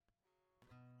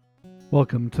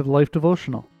Welcome to the Life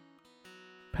Devotional.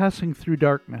 Passing Through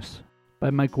Darkness by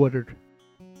Woodard.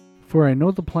 For I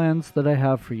know the plans that I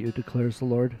have for you, declares the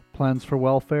Lord, plans for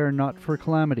welfare and not for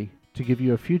calamity, to give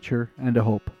you a future and a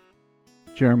hope.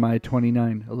 Jeremiah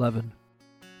 29:11.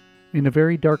 In a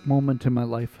very dark moment in my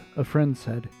life, a friend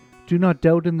said, "Do not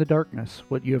doubt in the darkness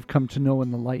what you have come to know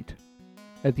in the light."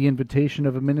 At the invitation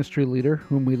of a ministry leader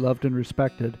whom we loved and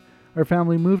respected, our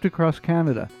family moved across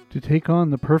Canada to take on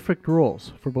the perfect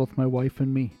roles for both my wife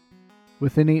and me.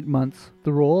 Within 8 months,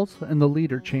 the roles and the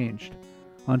leader changed.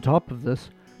 On top of this,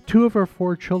 2 of our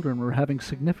 4 children were having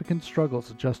significant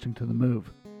struggles adjusting to the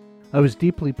move. I was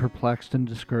deeply perplexed and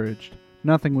discouraged.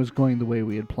 Nothing was going the way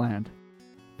we had planned.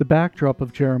 The backdrop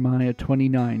of Jeremiah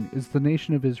 29 is the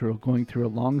nation of Israel going through a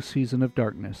long season of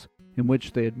darkness, in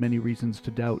which they had many reasons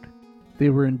to doubt. They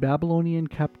were in Babylonian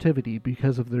captivity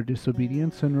because of their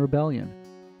disobedience and rebellion.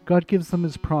 God gives them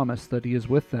His promise that He is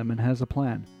with them and has a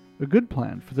good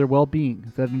plan for their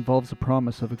well-being that involves a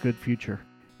promise of a good future.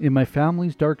 In my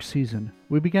family's dark season,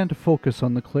 we began to focus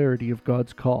on the clarity of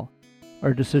God's call.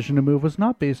 Our decision to move was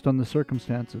not based on the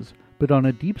circumstances, but on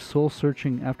a deep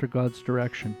soul-searching after God's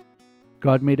direction.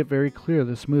 God made it very clear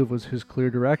this move was His clear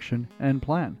direction and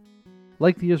plan.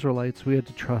 Like the Israelites, we had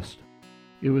to trust.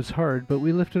 It was hard, but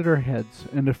we lifted our heads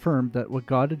and affirmed that what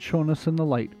God had shown us in the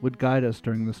light would guide us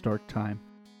during this dark time.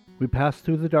 We passed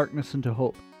through the darkness into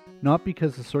hope, not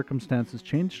because the circumstances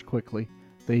changed quickly,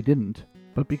 they didn't,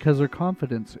 but because our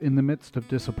confidence in the midst of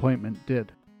disappointment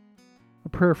did. A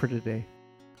prayer for today.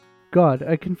 God,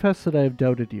 I confess that I have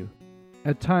doubted you.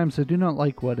 At times I do not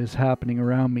like what is happening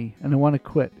around me, and I want to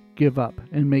quit, give up,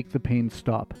 and make the pain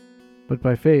stop. But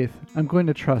by faith, I'm going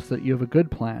to trust that you have a good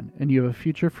plan, and you have a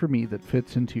future for me that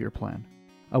fits into your plan.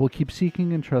 I will keep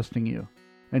seeking and trusting you.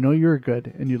 I know you are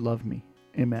good, and you love me.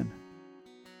 Amen.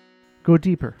 Go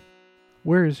deeper.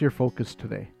 Where is your focus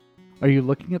today? Are you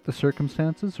looking at the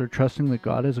circumstances or trusting that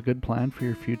God has a good plan for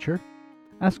your future?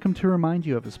 Ask Him to remind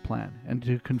you of His plan and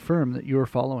to confirm that you are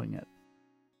following it.